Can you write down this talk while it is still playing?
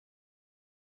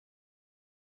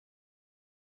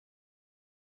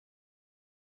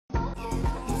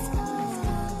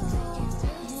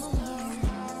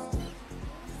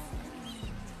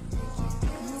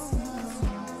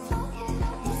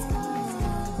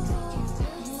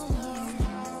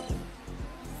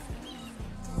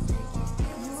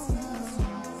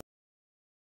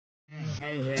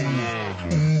calcinha enterrada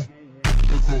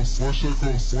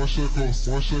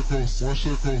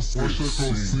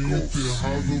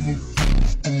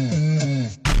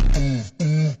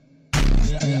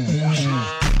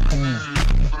no.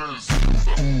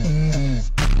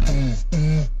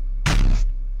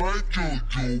 Vai,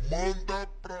 Jojo, manda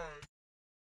pra.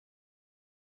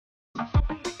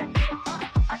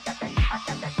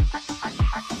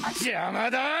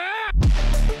 Yamada!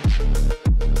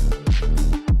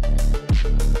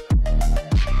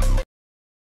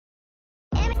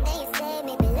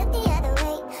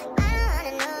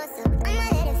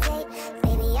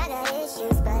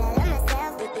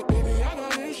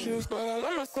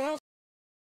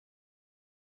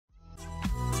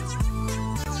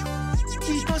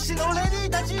愛しのレディー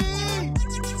たち、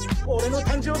俺の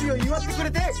誕生日を祝ってく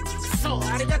れてクソ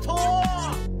ありがとう。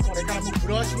これからも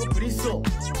黒足のプリンスを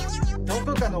ど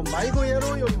こかの迷子野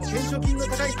郎よりも懸賞金の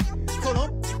高いこの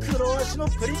黒足の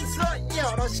プリンスを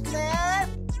よろしくね。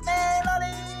メロ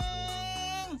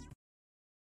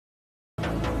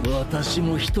リン。私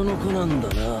も人の子なんだ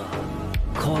な。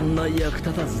こんな役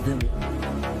立たずでも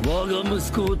我が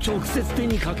息子を直接手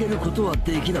にかけることは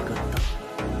できなかった。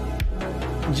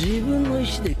自分の意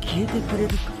志で消えてくれ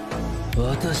るか。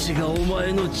私がお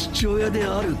前の父親で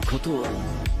あることは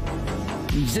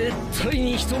絶対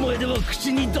に人前では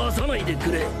口に出さないでく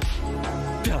れ。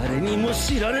誰にも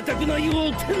知られたくない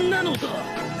汚点なのだ。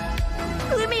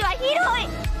海は広い。い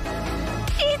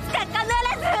つか必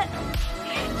ず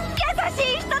優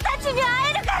しい人たちに会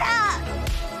えるから。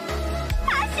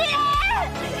走れ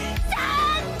サ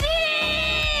ンジ。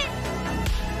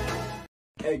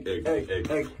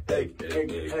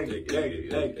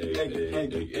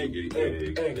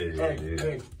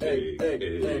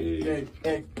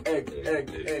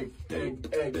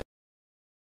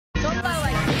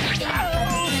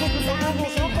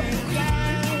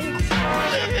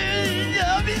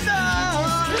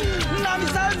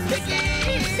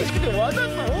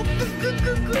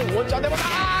お茶でもだ。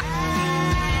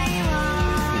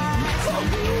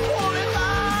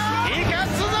いかつ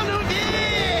のルビ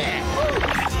ー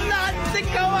なんて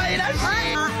可愛らしい。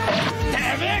て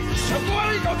めえ気色悪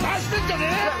いの出してんじゃね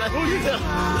え。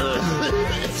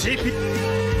チピ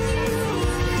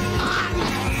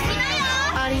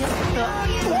ありがと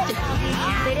う。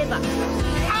出れば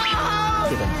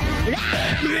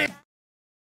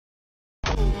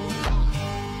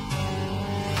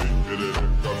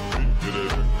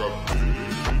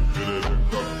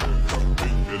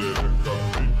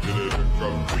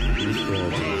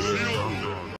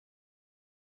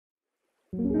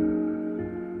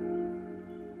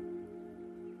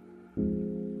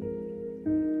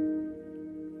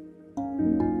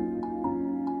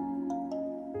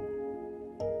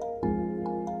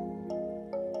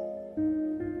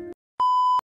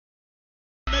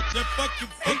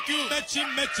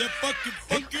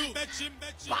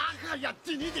バカやっ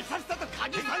て逃げさせたと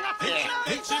鍵さがって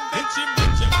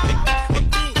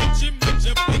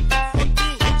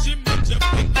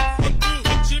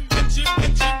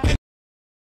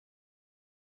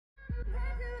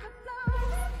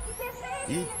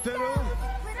言ったろ、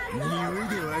匂い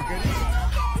でわかる。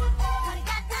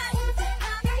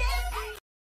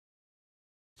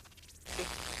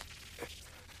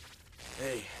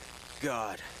Hey,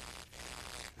 God,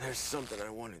 there's something I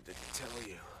wanted to tell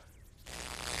you.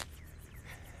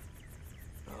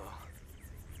 Oh,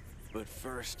 but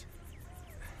first,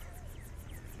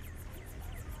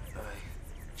 I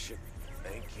should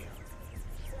thank you.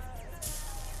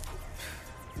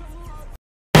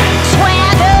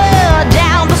 Swagger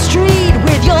down the street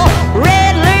with your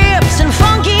red lips and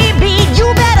funky beat.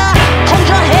 You better hold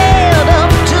your head up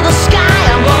to the sky.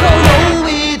 I'm gonna roll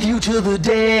with you till the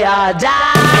day I die.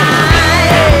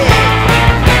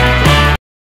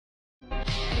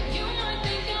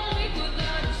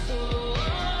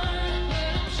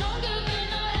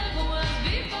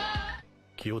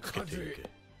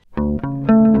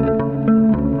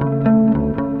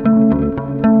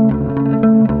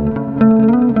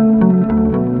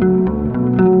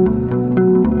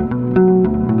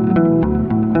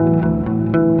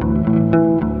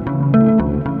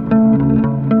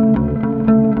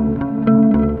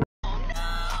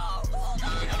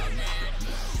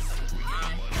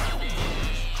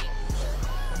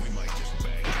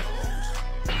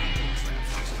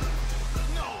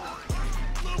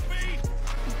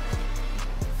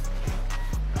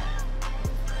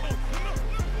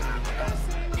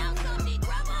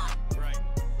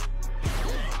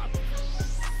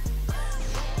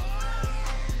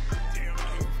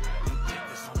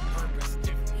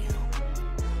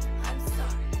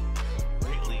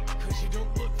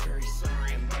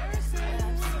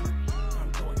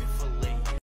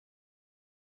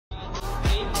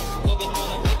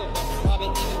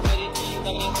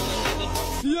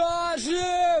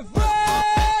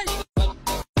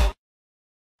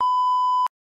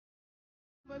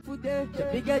 Já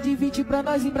peguei a de 20 pra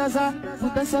nós embrasar.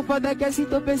 Puta safada quer se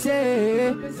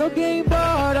entorpecer. Não quer ir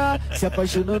embora, se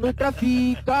apaixonou no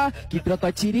trafica. Que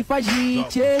troca tira e faz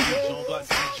hit.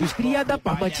 Os cria da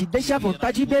palma te deixa à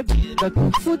vontade bebida.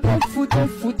 Fudeu, fudeu,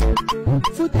 fudeu.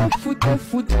 Fudeu, fudeu,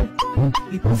 fudeu.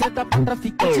 Então senta pra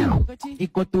traficante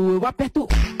enquanto eu aperto.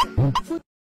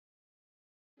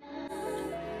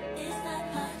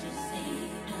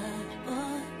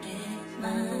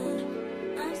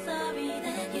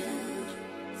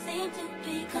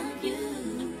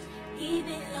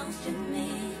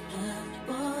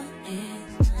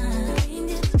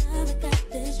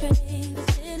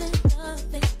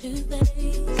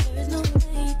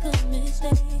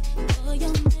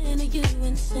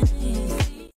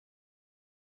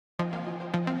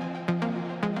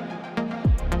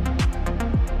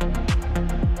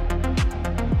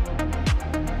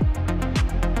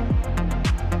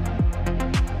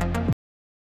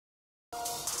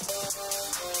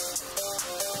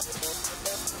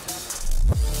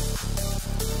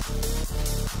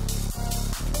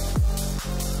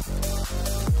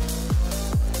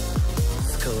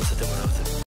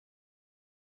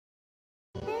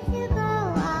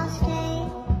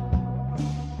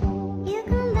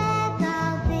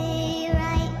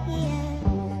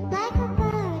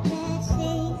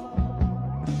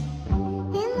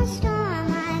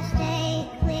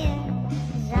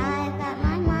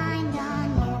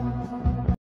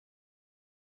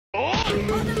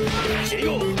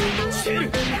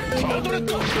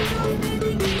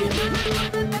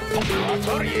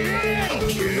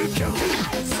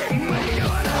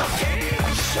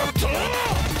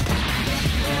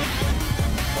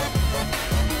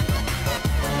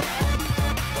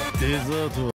デザー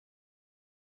ト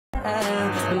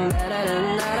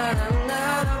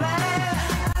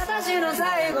私の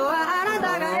最後はあな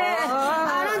たが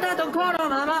あなたとこの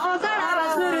ままおさら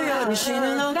ばするように死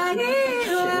ぬのがいい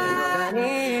わ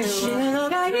死ぬの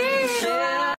がいい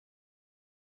わ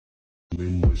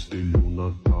Menos dele um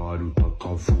Natário,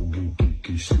 taca fogo em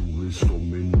que chuva, só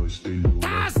menos dele um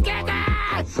Natário,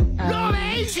 taca fogo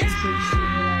em que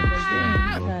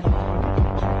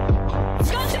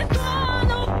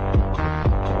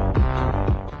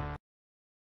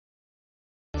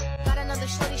Got another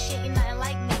shorty shaking nothing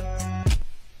like me.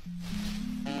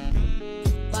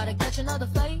 About to catch another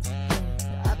fight.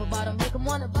 The apple bottom make him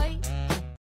wanna bite.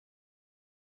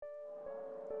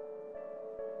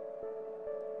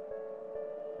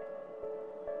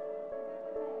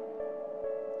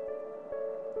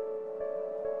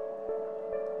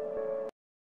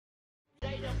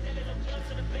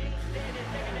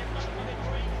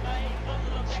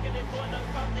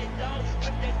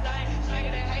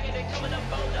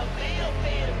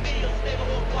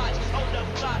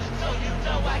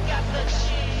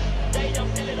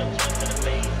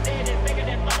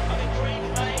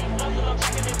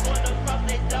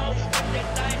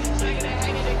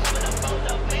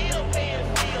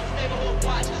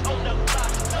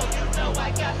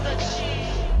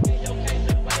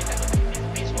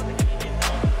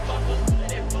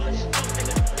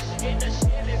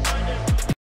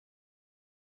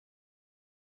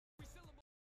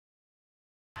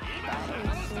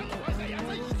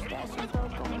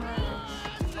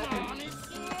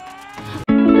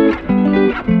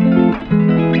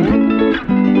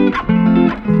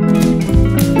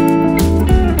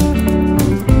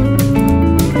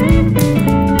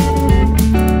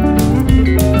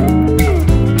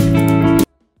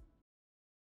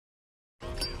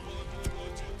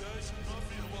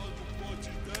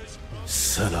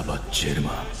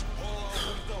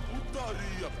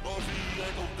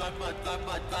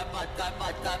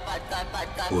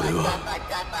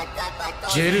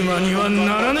ジェルマには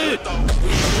ならねえ。フリー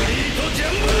トジャ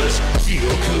ンブ地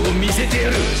獄を見せてや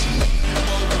る。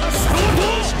サモ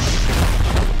ト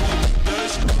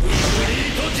フリ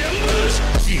ートジャン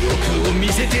ブ地獄を見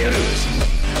せてやる。